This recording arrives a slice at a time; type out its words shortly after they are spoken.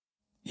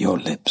Your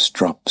lips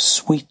drop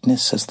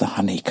sweetness as the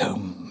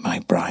honeycomb, my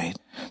bride.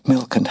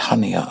 Milk and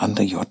honey are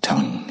under your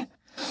tongue.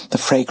 The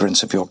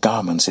fragrance of your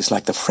garments is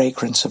like the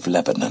fragrance of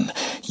Lebanon.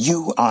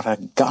 You are a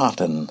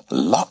garden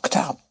locked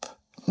up,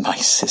 my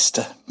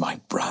sister, my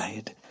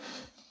bride.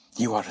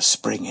 You are a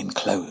spring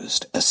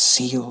enclosed, a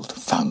sealed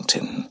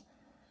fountain.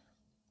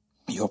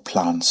 Your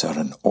plants are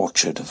an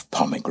orchard of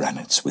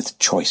pomegranates with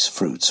choice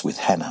fruits, with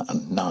henna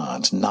and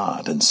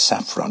nard and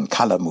saffron,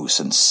 calamus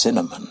and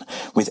cinnamon,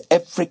 with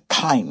every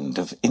kind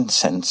of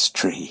incense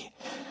tree,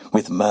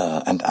 with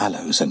myrrh and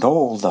aloes and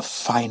all the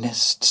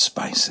finest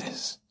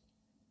spices.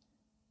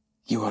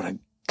 You are a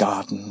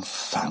garden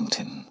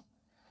fountain,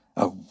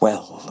 a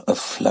well of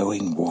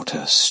flowing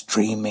water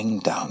streaming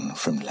down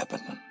from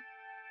Lebanon.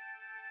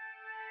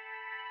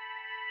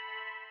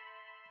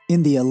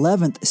 In the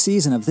 11th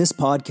season of this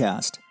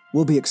podcast,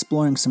 we'll be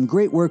exploring some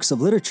great works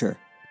of literature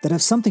that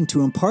have something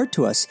to impart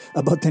to us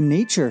about the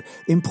nature,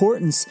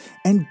 importance,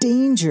 and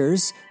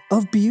dangers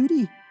of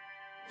beauty.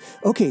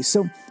 Okay,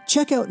 so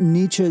check out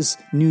Nietzsche's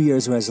New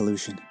Year's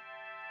resolution.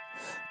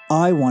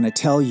 I want to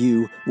tell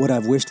you what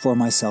I've wished for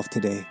myself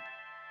today.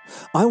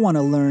 I want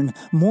to learn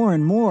more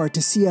and more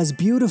to see as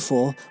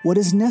beautiful what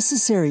is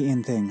necessary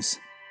in things.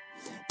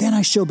 Then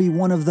I shall be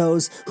one of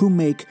those who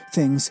make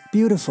things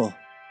beautiful.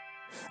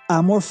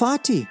 Amor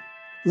fati,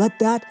 let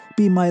that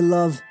be my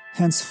love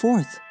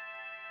henceforth.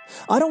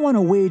 I don't want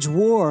to wage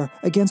war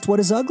against what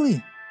is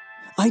ugly.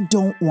 I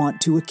don't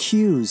want to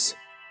accuse.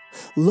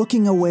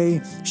 Looking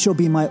away shall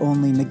be my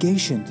only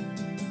negation.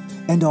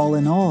 And all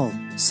in all,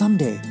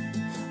 someday,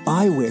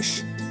 I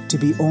wish to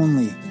be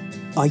only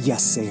a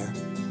yes-sayer.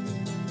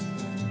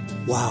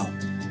 Wow,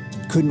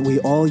 couldn't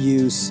we all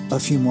use a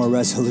few more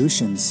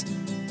resolutions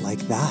like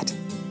that?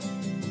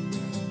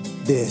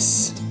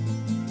 This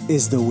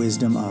is the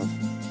wisdom of,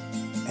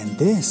 and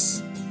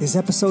this is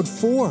episode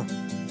 4,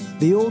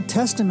 the Old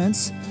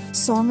Testament's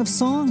Song of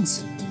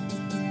Songs.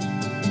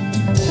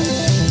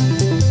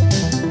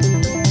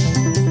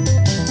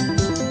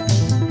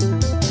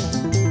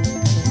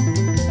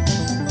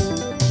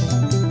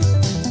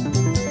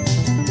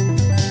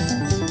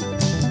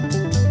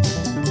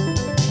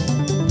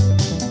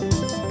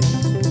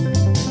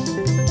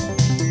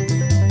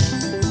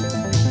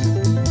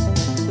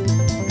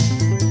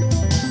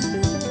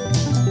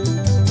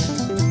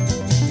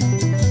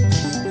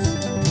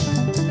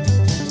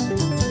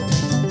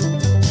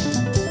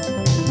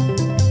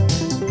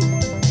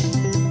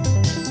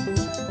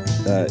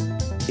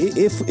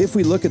 If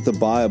we look at the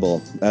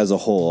Bible as a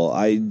whole,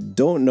 I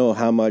don't know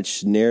how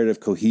much narrative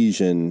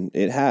cohesion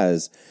it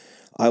has.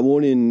 I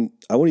won't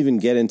even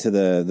get into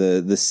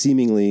the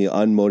seemingly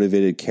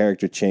unmotivated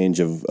character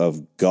change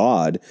of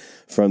God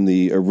from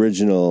the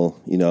original,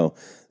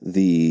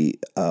 the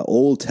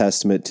Old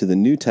Testament to the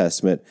New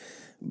Testament.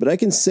 But I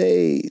can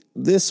say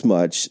this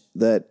much,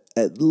 that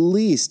at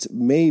least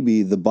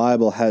maybe the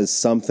Bible has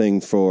something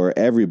for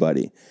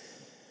everybody.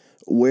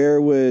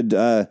 Where would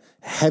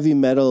heavy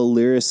metal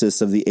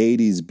lyricists of the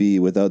 80s be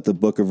without the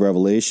Book of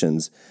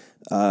Revelations?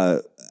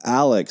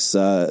 Alex,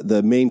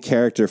 the main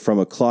character from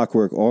A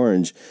Clockwork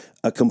Orange,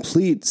 a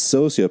complete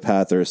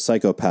sociopath or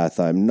psychopath,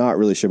 I'm not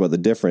really sure about the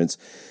difference.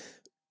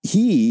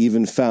 He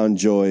even found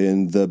joy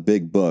in the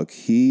big book.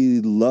 He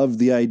loved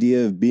the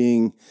idea of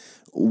being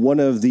one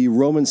of the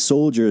Roman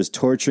soldiers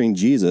torturing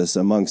Jesus,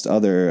 amongst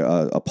other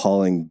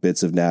appalling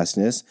bits of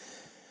nastiness.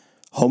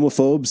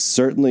 Homophobes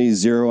certainly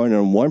zero in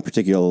on one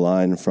particular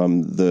line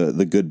from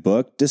the good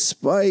book,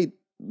 despite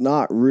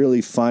not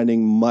really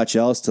finding much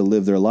else to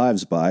live their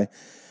lives by.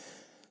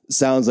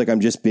 Sounds like I'm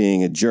just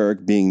being a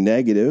jerk, being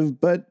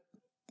negative, but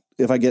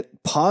if I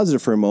get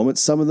positive for a moment,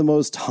 some of the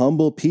most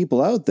humble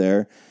people out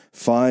there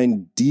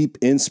find deep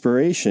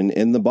inspiration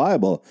in the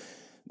Bible.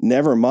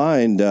 Never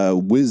mind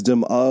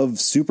wisdom of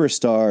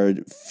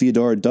superstar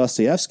Fyodor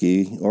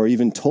Dostoevsky or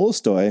even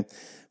Tolstoy,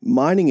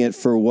 mining it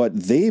for what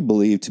they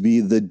believe to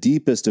be the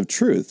deepest of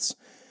truths.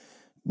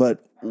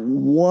 But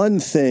one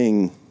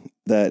thing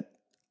that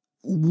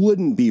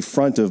wouldn't be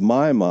front of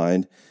my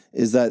mind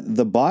is that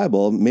the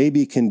Bible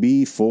maybe can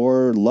be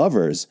for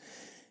lovers.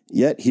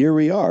 Yet here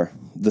we are,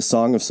 the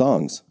Song of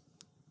Songs.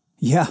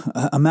 Yeah,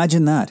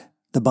 imagine that.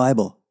 The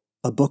Bible,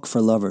 a book for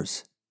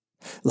lovers.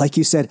 Like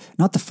you said,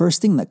 not the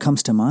first thing that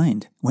comes to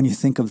mind when you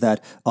think of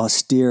that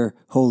austere,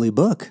 holy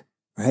book,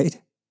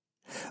 right?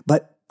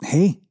 But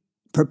hey,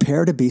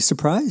 prepare to be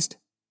surprised.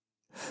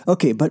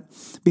 Okay, but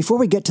before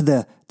we get to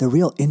the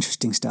real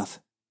interesting stuff,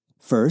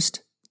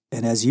 first,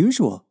 and as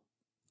usual,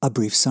 a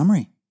brief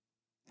summary.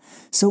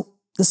 So,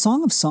 the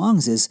Song of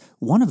Songs is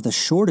one of the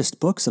shortest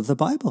books of the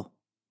Bible.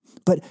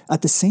 But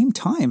at the same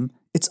time,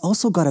 it's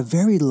also got a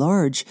very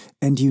large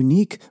and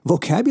unique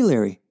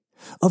vocabulary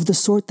of the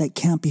sort that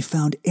can't be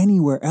found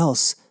anywhere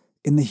else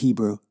in the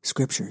Hebrew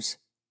Scriptures.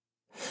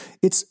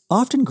 It's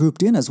often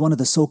grouped in as one of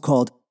the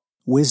so-called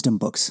wisdom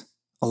books,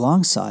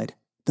 alongside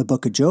the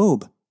Book of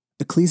Job,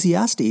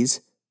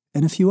 Ecclesiastes,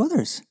 and a few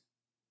others.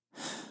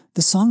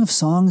 The Song of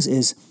Songs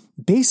is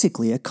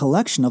basically a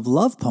collection of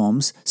love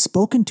poems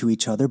spoken to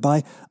each other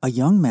by a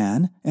young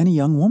man and a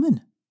young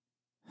woman.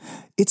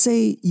 It's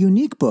a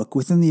unique book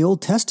within the Old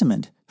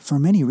Testament for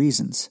many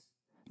reasons,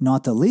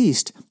 not the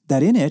least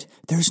that in it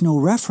there's no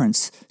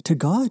reference to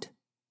God.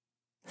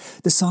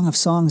 The Song of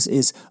Songs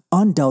is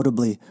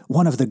undoubtably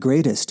one of the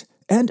greatest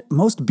and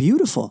most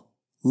beautiful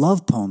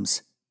love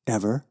poems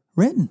ever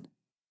written.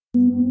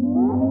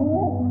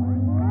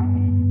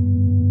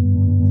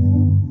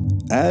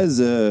 As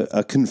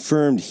a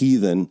confirmed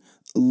heathen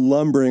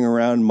lumbering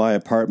around my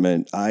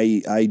apartment,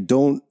 I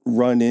don't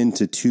run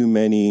into too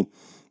many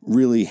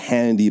really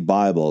handy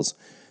Bibles.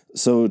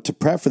 So to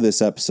prep for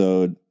this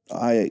episode,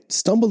 I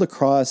stumbled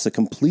across a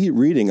complete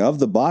reading of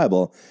the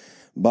Bible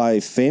by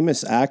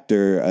famous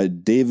actor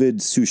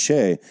David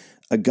Suchet,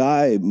 a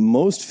guy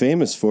most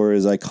famous for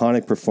his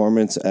iconic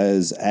performance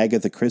as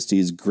Agatha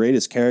Christie's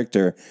greatest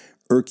character,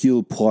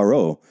 Hercule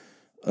Poirot.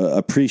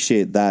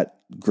 Appreciate that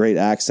great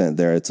accent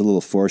there. It's a little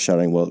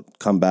foreshadowing. We'll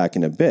come back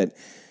in a bit.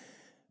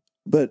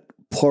 But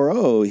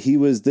Poirot, he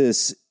was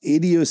this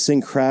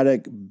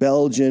idiosyncratic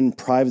Belgian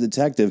private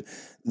detective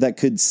that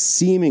could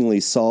seemingly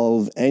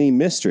solve any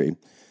mystery.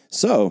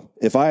 So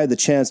if I had the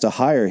chance to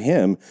hire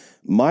him,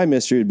 my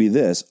mystery would be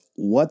this: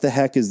 what the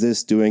heck is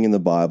this doing in the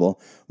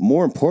Bible?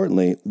 More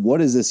importantly,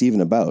 what is this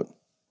even about?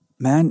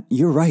 Man,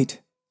 you're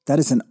right. That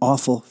is an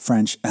awful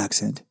French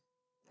accent.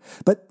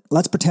 But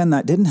let's pretend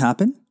that didn't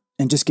happen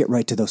and just get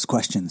right to those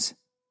questions.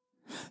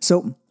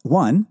 So,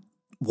 1,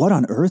 what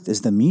on earth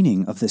is the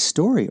meaning of this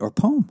story or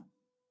poem?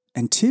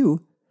 And 2,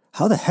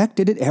 how the heck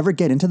did it ever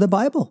get into the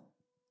Bible?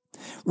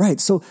 Right,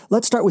 so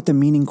let's start with the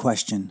meaning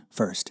question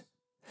first.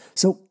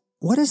 So,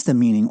 what is the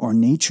meaning or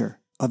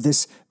nature of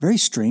this very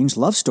strange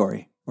love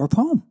story or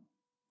poem?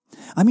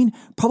 I mean,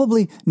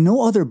 probably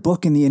no other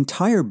book in the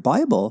entire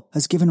Bible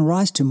has given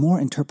rise to more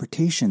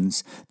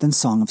interpretations than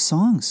Song of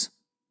Songs.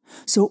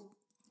 So,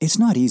 it's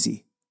not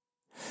easy.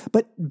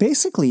 But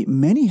basically,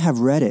 many have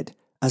read it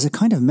as a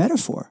kind of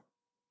metaphor,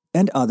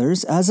 and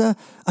others as a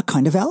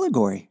kind of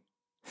allegory.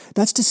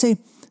 That's to say,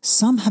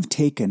 some have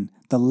taken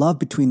the love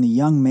between the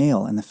young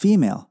male and the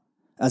female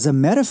as a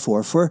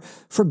metaphor for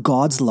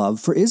God's love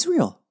for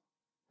Israel.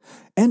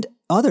 And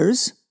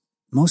others,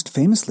 most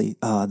famously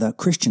the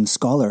Christian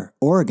scholar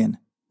Origen,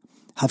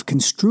 have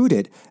construed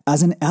it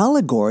as an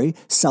allegory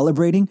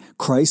celebrating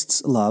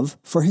Christ's love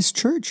for his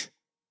church.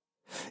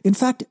 In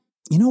fact,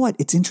 you know what?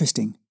 It's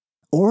interesting.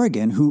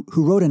 Origen, who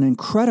wrote an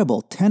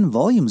incredible 10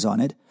 volumes on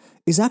it,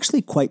 is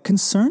actually quite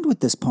concerned with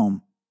this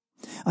poem.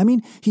 I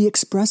mean, he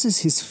expresses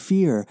his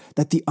fear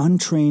that the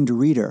untrained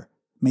reader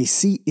may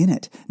see in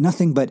it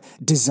nothing but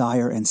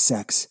desire and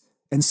sex,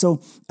 and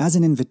so as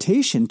an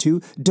invitation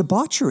to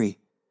debauchery,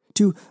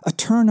 to a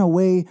turn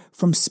away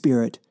from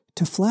spirit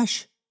to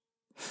flesh.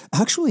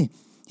 Actually,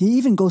 he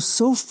even goes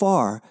so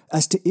far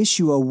as to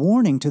issue a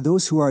warning to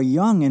those who are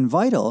young and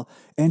vital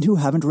and who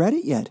haven't read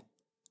it yet.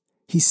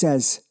 He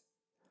says,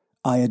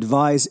 "I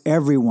advise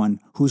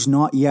everyone who's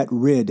not yet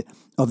rid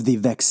of the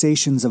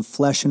vexations of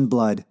flesh and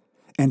blood,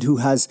 and who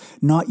has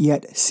not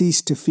yet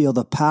ceased to feel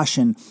the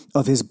passion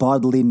of his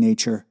bodily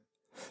nature,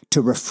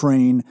 to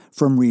refrain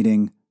from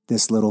reading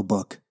this little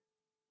book."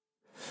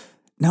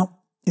 Now,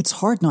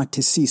 it's hard not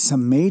to see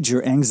some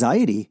major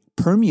anxiety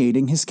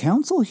permeating his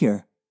counsel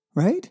here,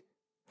 right?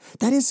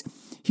 That is,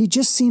 he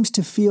just seems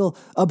to feel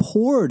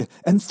abhorred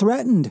and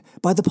threatened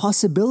by the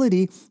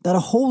possibility that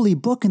a holy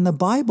book in the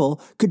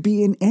Bible could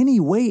be in any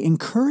way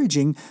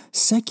encouraging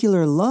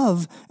secular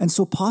love and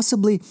so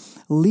possibly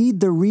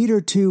lead the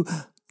reader to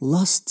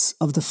lusts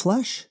of the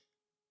flesh.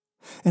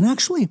 And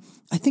actually,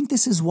 I think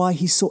this is why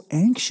he's so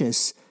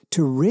anxious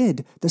to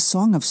rid the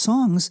Song of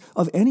Songs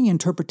of any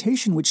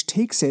interpretation which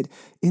takes it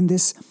in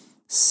this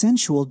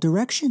sensual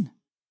direction.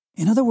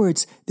 In other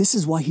words, this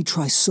is why he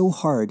tries so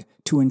hard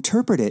to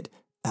interpret it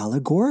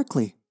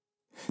allegorically,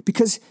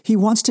 because he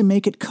wants to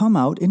make it come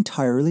out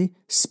entirely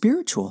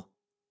spiritual.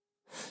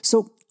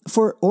 So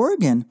for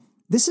Origen,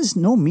 this is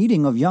no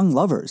meeting of young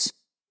lovers.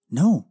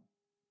 No,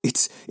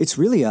 it's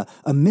really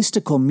a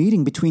mystical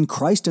meeting between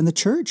Christ and the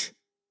church.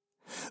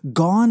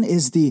 Gone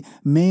is the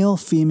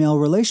male-female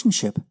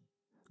relationship.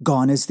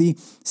 Gone is the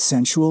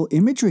sensual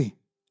imagery.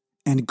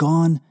 And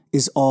gone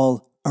is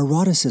all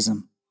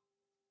eroticism.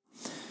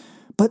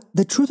 But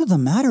the truth of the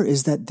matter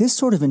is that this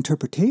sort of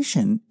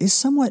interpretation is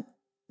somewhat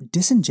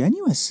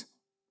disingenuous.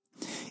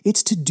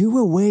 It's to do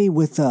away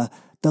with the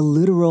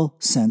literal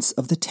sense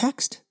of the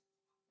text.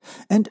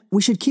 And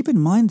we should keep in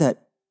mind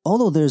that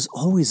although there's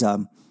always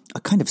a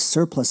kind of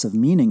surplus of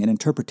meaning and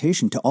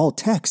interpretation to all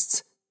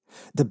texts,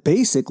 the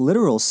basic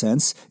literal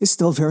sense is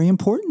still very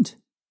important.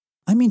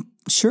 I mean,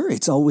 sure,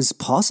 it's always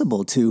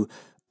possible to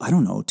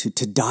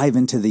dive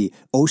into the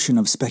ocean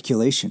of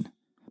speculation,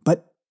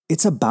 but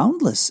it's a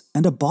boundless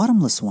and a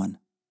bottomless one.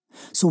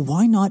 So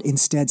why not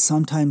instead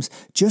sometimes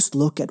just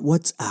look at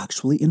what's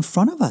actually in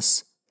front of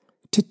us,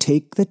 to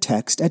take the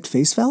text at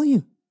face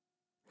value?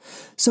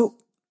 So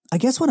I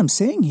guess what I'm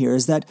saying here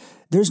is that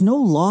there's no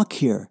lock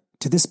here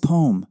to this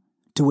poem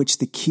to which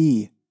the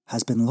key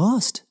has been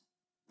lost.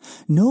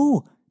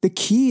 No, the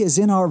key is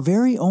in our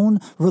very own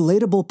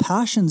relatable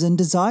passions and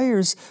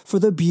desires for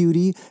the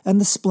beauty and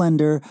the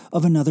splendor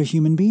of another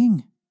human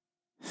being.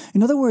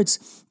 In other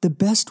words, the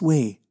best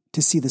way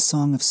to see the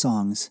Song of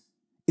Songs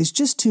is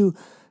just to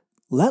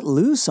let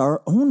loose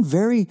our own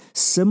very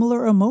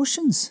similar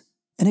emotions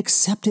and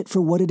accept it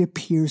for what it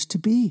appears to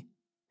be,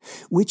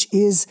 which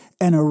is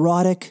an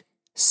erotic,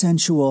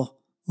 sensual,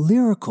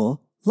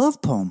 lyrical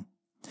love poem,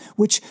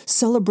 which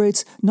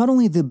celebrates not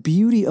only the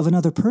beauty of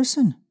another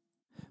person,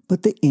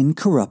 but the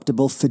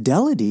incorruptible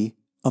fidelity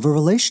of a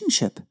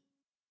relationship.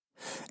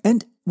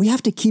 And we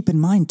have to keep in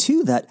mind,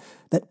 too, that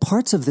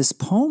parts of this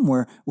poem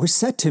were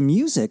set to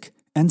music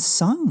and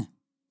sung.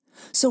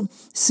 So,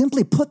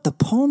 simply put, the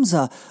poem's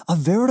a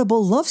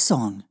veritable love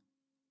song.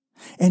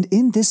 And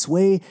in this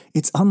way,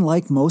 it's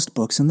unlike most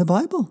books in the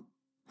Bible.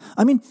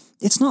 I mean,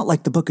 it's not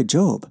like the book of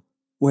Job,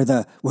 where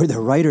the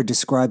writer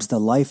describes the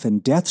life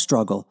and death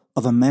struggle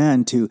of a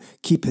man to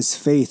keep his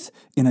faith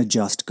in a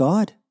just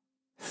God.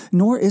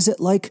 Nor is it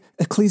like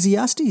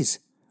Ecclesiastes,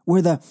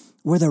 where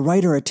the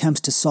writer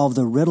attempts to solve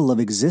the riddle of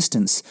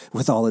existence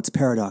with all its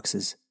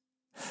paradoxes.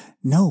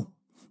 No,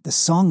 the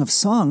Song of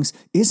Songs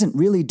isn't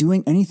really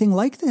doing anything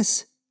like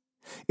this.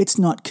 It's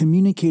not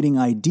communicating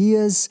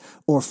ideas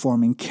or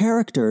forming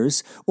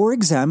characters or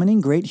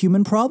examining great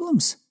human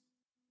problems.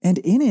 And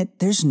in it,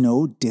 there's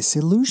no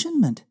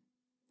disillusionment.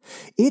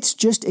 It's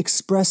just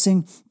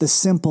expressing the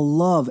simple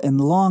love and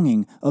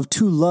longing of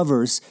two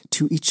lovers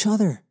to each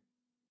other.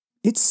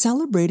 It's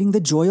celebrating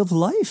the joy of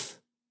life,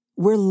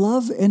 where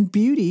love and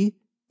beauty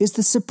is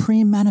the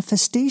supreme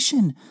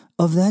manifestation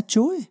of that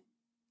joy.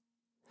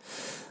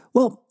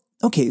 Well,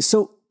 okay,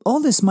 so all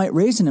this might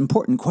raise an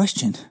important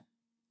question.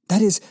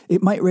 That is,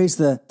 it might raise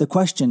the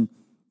question,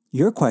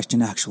 your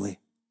question actually,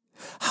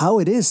 how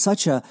it is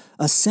such a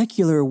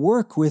secular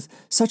work with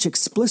such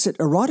explicit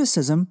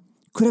eroticism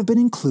could have been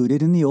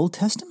included in the Old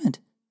Testament,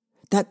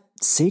 that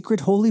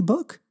sacred holy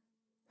book.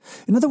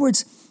 In other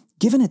words,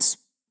 given its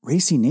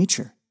racy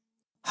nature,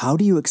 how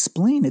do you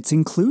explain its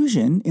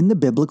inclusion in the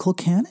biblical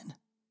canon?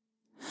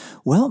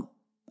 Well,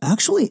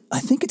 actually, I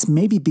think it's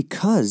maybe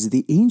because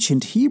the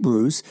ancient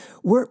Hebrews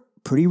were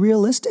pretty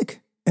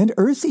realistic and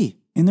earthy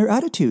in their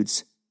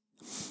attitudes.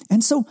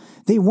 And so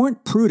they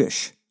weren't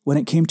prudish when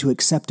it came to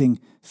accepting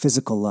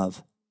physical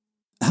love.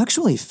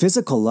 Actually,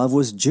 physical love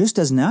was just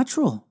as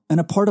natural and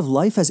a part of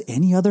life as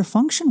any other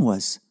function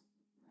was.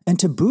 And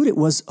to boot, it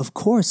was, of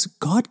course,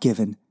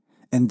 God-given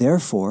and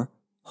therefore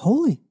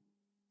holy.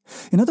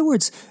 In other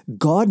words,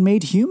 God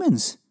made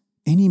humans,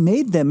 and he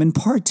made them in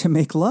part to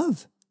make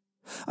love.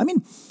 I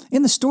mean,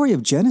 in the story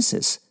of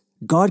Genesis,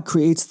 God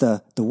creates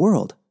the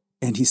world,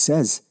 and he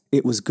says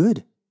it was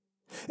good.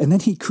 And then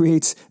he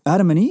creates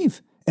Adam and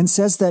Eve and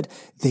says that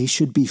they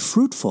should be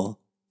fruitful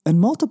and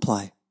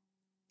multiply.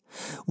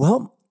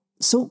 Well,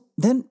 so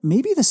then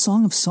maybe the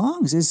Song of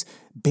Songs is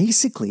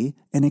basically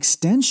an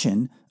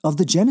extension of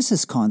the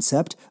Genesis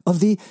concept of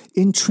the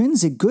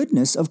intrinsic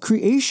goodness of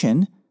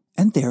creation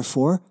and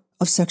therefore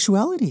of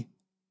sexuality.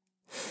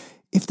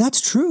 If that's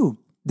true,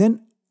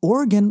 then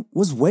Origen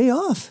was way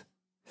off.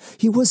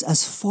 He was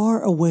as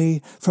far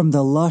away from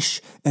the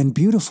lush and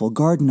beautiful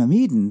Garden of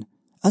Eden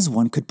as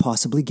one could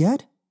possibly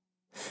get,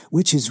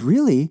 which is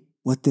really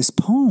what this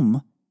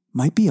poem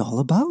might be all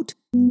about.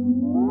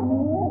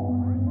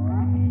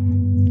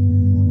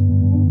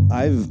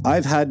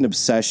 I've had an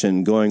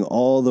obsession going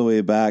all the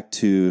way back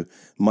to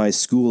my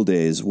school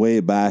days,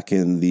 way back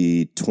in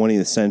the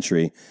 20th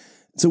century.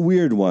 It's a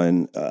weird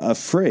one, a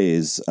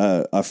phrase,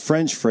 a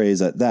French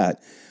phrase at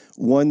that,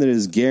 one that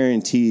is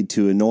guaranteed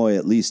to annoy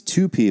at least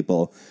two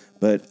people,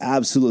 but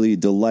absolutely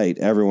delight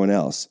everyone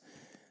else.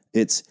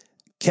 It's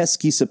 "Qu'est-ce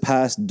qui se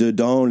passe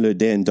dedans le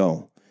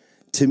dindon?"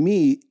 To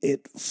me,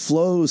 it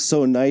flows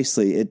so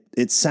nicely.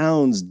 It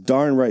sounds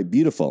darn right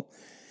beautiful.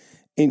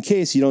 In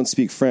case you don't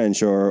speak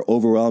French or are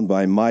overwhelmed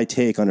by my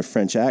take on a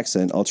French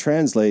accent, I'll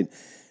translate.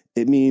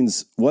 It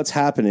means what's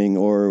happening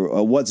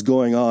or what's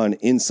going on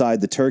inside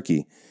the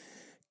turkey.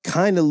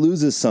 Kind of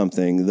loses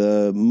something.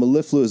 The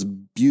mellifluous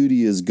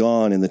beauty is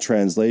gone in the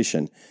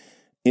translation.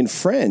 In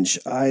French,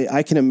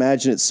 I can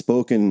imagine it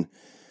spoken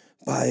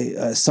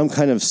by some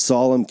kind of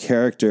solemn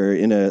character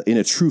in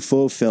a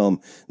Truffaut film,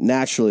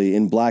 naturally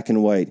in black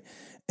and white,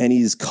 and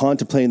he's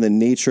contemplating the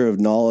nature of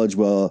knowledge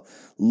while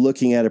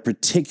looking at a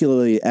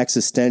particularly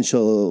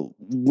existential,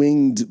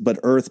 winged but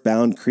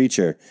earthbound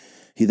creature.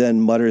 He then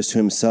mutters to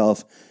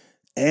himself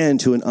and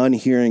to an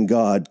unhearing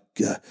God,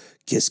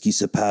 "Qu'est-ce qui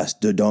se passe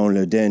dedans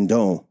le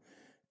dindon?"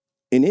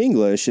 In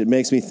English, it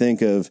makes me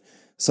think of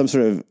some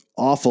sort of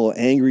awful,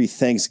 angry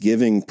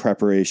Thanksgiving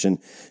preparation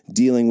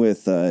dealing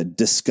with a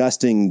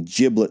disgusting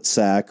giblet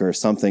sack or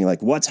something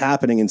like what's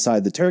happening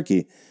inside the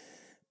turkey.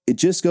 It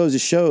just goes to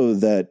show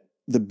that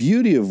the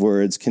beauty of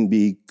words can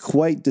be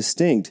quite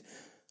distinct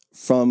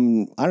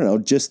from,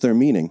 just their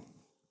meaning.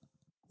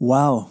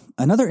 Wow,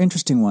 another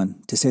interesting one,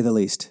 to say the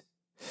least.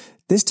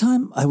 This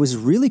time, I was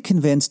really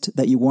convinced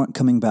that you weren't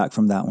coming back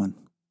from that one.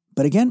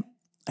 But again,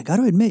 I got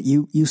to admit,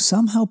 you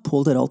somehow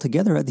pulled it all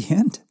together at the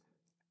end.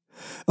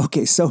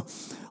 Okay, so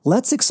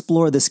let's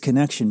explore this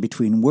connection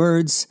between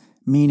words,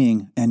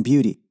 meaning, and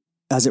beauty,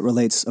 as it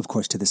relates, of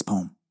course, to this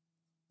poem.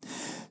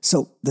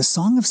 So, the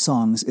Song of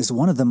Songs is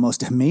one of the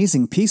most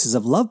amazing pieces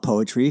of love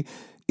poetry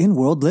in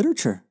world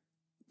literature.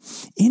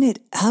 In it,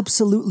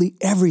 absolutely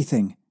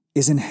everything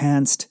is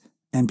enhanced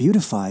and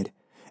beautified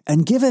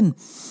and given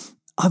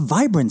a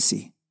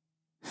vibrancy.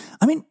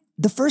 I mean,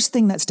 the first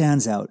thing that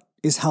stands out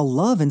is how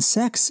love and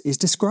sex is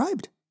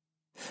described.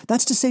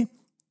 That's to say,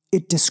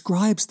 it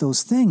describes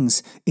those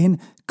things in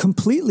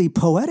completely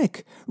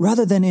poetic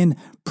rather than in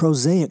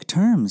prosaic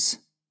terms.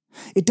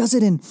 It does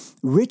it in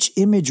rich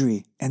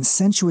imagery and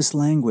sensuous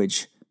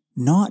language,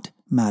 not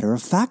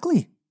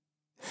matter-of-factly.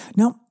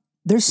 Now,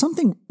 there's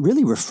something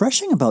really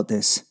refreshing about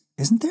this,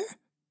 isn't there?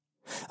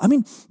 I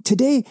mean,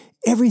 today,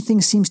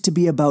 everything seems to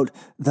be about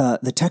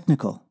the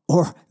technical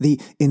or the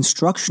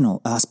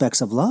instructional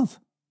aspects of love.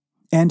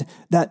 And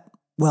that,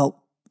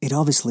 well, it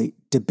obviously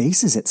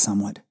debases it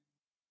somewhat.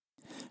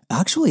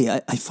 Actually,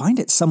 I find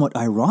it somewhat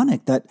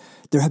ironic that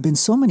there have been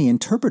so many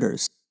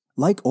interpreters,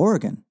 like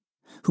Origen,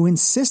 who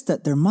insist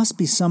that there must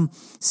be some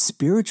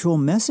spiritual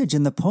message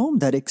in the poem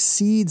that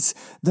exceeds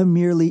the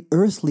merely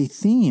earthly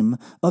theme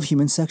of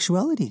human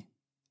sexuality.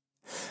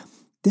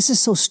 This is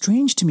so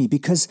strange to me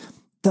because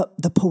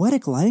the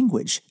poetic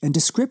language and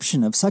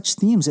description of such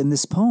themes in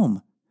this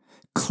poem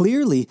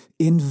clearly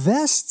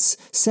invests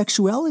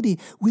sexuality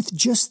with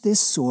just this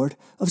sort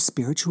of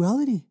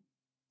spirituality.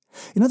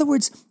 In other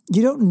words,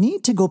 you don't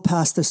need to go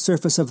past the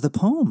surface of the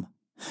poem.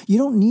 You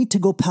don't need to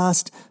go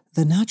past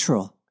the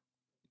natural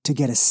to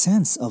get a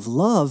sense of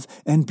love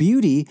and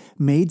beauty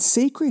made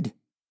sacred.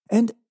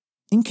 And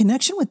in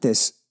connection with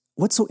this,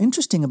 what's so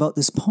interesting about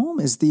this poem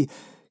is the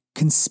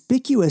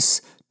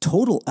conspicuous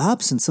total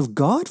absence of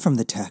God from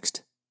the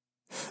text.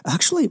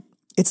 Actually,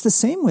 it's the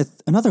same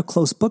with another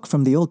close book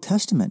from the Old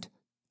Testament,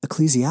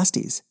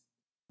 Ecclesiastes.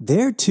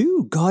 There,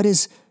 too, God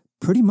is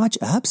pretty much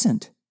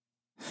absent.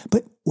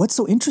 But what's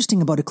so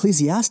interesting about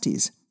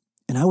Ecclesiastes,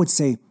 and I would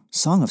say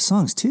Song of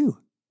Songs too,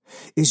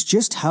 is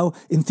just how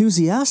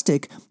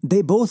enthusiastic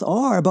they both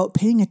are about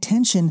paying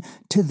attention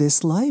to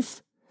this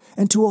life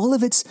and to all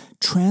of its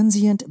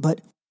transient but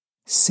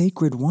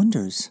sacred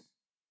wonders.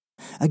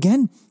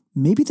 Again,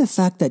 maybe the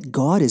fact that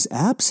God is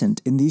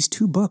absent in these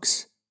two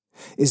books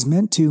is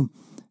meant to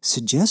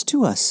suggest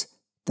to us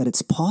that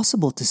it's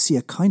possible to see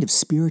a kind of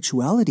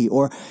spirituality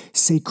or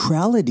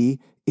sacrality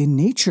in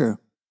nature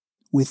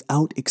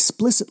without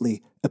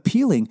explicitly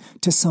appealing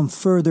to some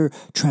further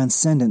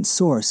transcendent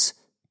source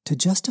to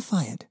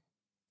justify it.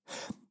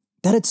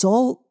 That it's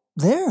all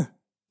there,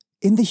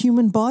 in the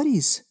human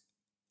bodies,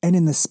 and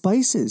in the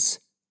spices,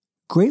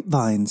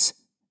 grapevines,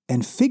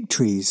 and fig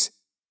trees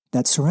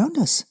that surround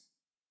us.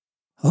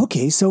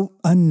 Okay, so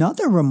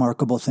another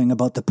remarkable thing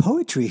about the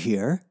poetry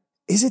here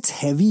is its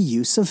heavy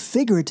use of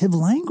figurative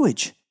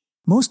language,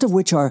 most of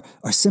which are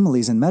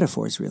similes and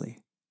metaphors, really.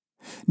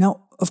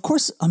 Now, of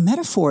course, a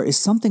metaphor is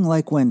something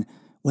like when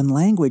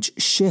language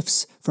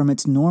shifts from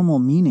its normal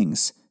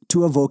meanings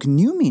to evoke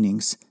new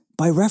meanings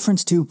by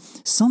reference to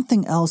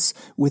something else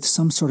with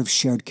some sort of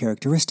shared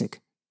characteristic.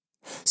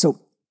 So,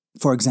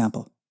 for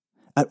example,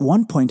 at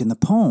one point in the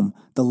poem,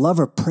 the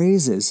lover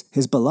praises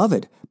his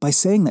beloved by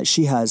saying that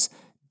she has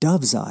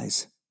dove's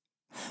eyes.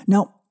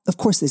 Now, of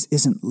course, this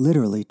isn't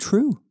literally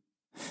true.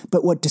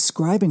 But what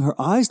describing her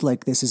eyes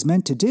like this is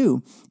meant to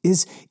do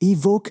is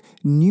evoke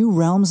new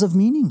realms of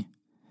meaning.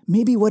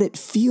 Maybe what it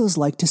feels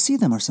like to see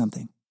them or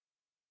something.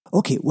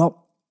 Okay,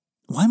 well,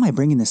 why am I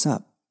bringing this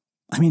up?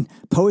 I mean,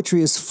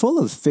 poetry is full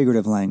of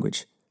figurative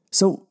language.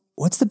 So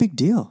what's the big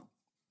deal?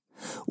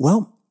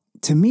 Well,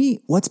 to me,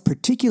 what's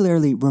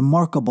particularly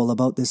remarkable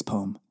about this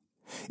poem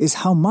is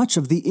how much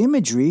of the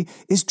imagery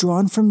is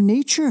drawn from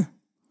nature.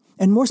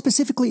 And more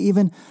specifically,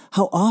 even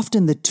how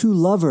often the two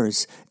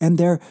lovers and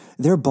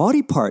their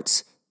body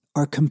parts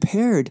are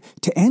compared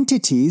to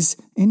entities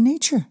in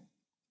nature.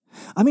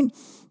 I mean,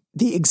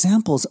 the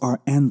examples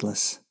are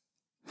endless.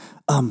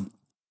 The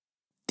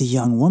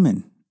young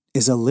woman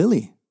is a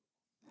lily.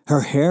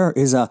 Her hair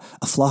is a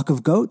flock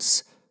of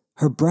goats.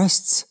 Her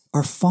breasts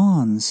are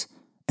fawns,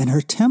 and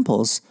her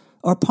temples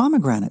are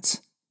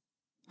pomegranates.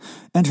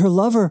 And her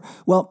lover,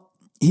 well,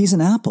 he's an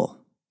apple,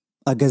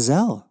 a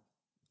gazelle,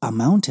 a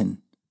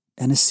mountain,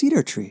 and a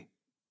cedar tree.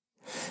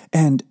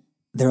 And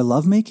their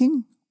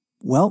lovemaking,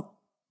 well,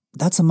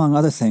 that's among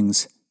other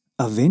things,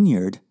 a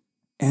vineyard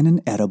and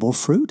an edible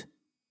fruit.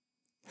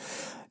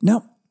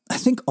 Now, I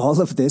think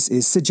all of this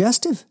is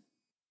suggestive.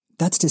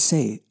 That's to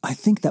say, I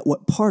think that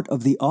what part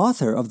of the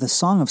author of the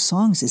Song of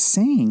Songs is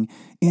saying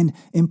in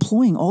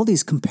employing all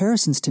these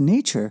comparisons to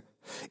nature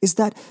is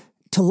that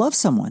to love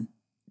someone,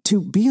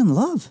 to be in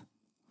love,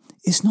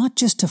 is not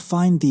just to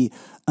find the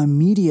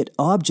immediate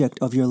object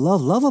of your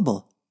love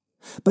lovable,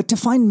 but to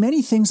find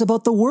many things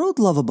about the world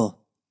lovable.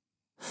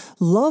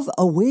 Love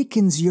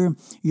awakens your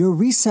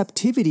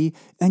receptivity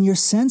and your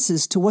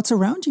senses to what's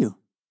around you.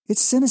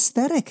 It's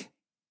synesthetic.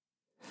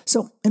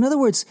 So, in other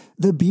words,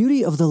 the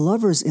beauty of the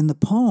lovers in the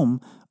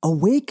poem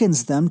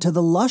awakens them to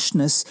the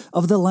lushness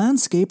of the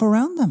landscape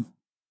around them,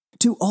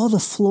 to all the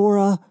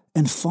flora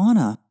and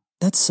fauna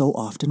that's so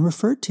often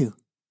referred to.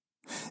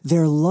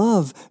 Their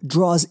love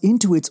draws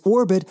into its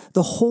orbit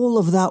the whole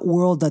of that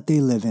world that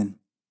they live in.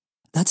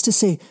 That's to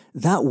say,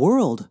 that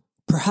world,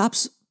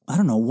 perhaps,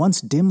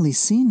 once dimly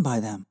seen by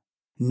them,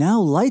 now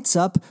lights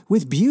up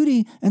with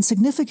beauty and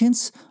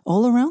significance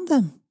all around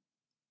them.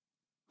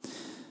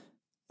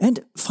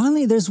 And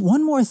finally, there's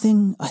one more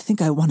thing I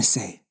think I want to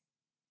say,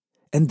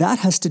 and that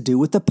has to do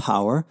with the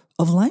power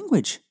of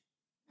language.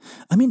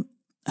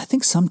 I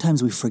think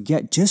sometimes we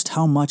forget just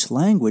how much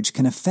language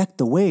can affect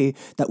the way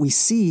that we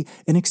see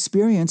and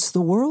experience the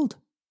world.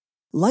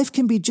 Life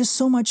can be just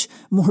so much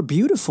more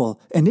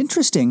beautiful and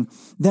interesting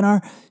than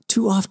our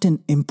too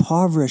often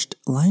impoverished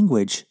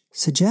language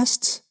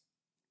suggests.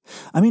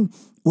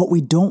 What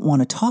we don't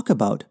want to talk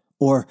about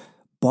or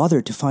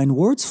bother to find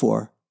words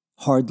for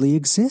hardly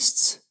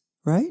exists,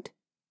 right?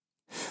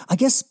 I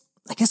guess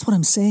what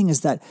I'm saying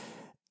is that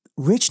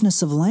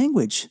richness of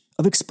language,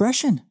 of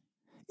expression,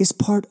 is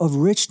part of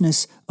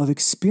richness of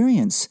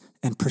experience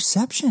and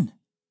perception.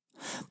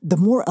 The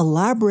more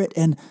elaborate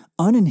and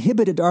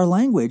uninhibited our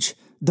language,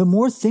 the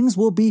more things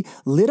will be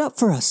lit up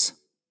for us.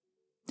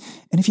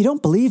 And if you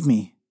don't believe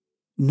me,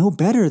 no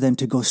better than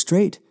to go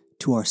straight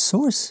to our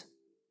source.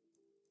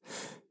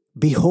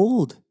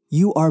 Behold,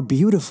 you are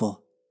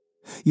beautiful.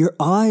 Your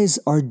eyes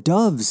are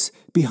doves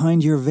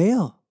behind your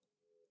veil.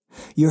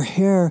 Your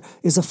hair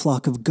is a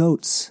flock of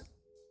goats.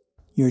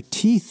 Your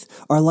teeth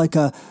are like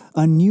a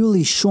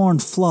newly shorn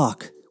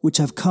flock which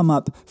have come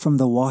up from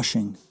the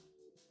washing.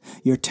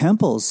 Your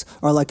temples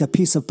are like a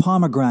piece of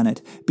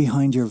pomegranate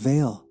behind your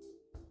veil.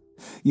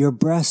 Your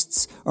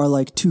breasts are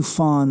like two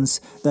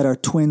fawns that are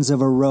twins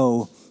of a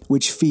roe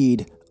which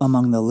feed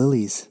among the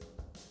lilies.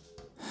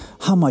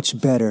 How much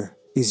better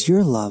is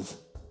your love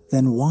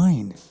than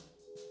wine?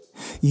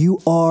 You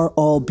are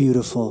all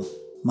beautiful,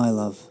 my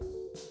love.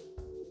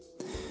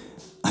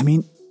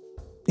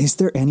 Is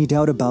there any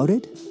doubt about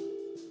it?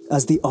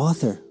 As the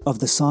author of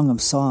the Song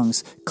of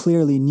Songs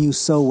clearly knew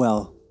so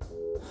well,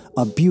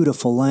 a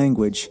beautiful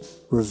language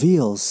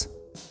reveals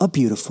a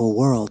beautiful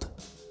world.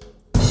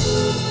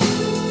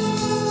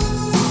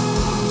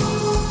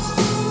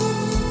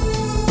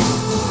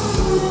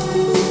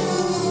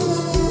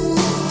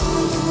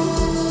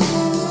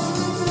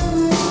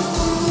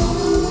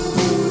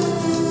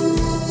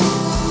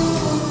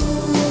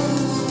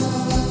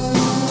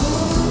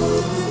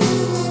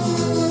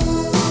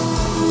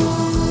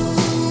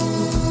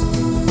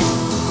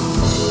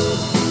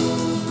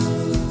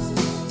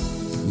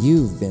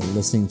 You've been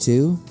listening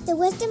to the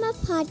Wisdom of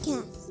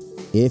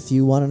Podcast. If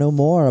you want to know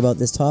more about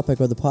this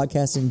topic or the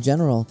podcast in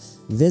general,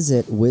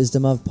 visit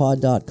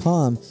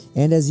wisdomofpod.com.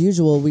 And as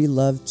usual, we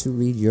love to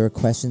read your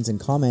questions and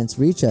comments.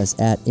 Reach us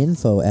at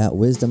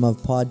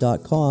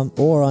info@wisdomofpod.com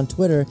or on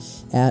Twitter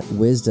at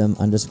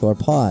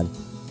wisdom_pod.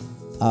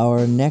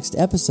 Our next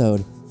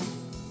episode.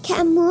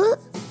 Camus'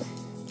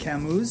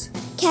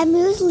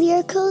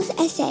 Lyrical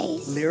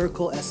Essays.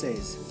 Lyrical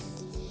Essays.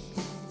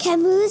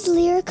 Camus'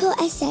 Lyrical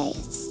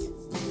Essays.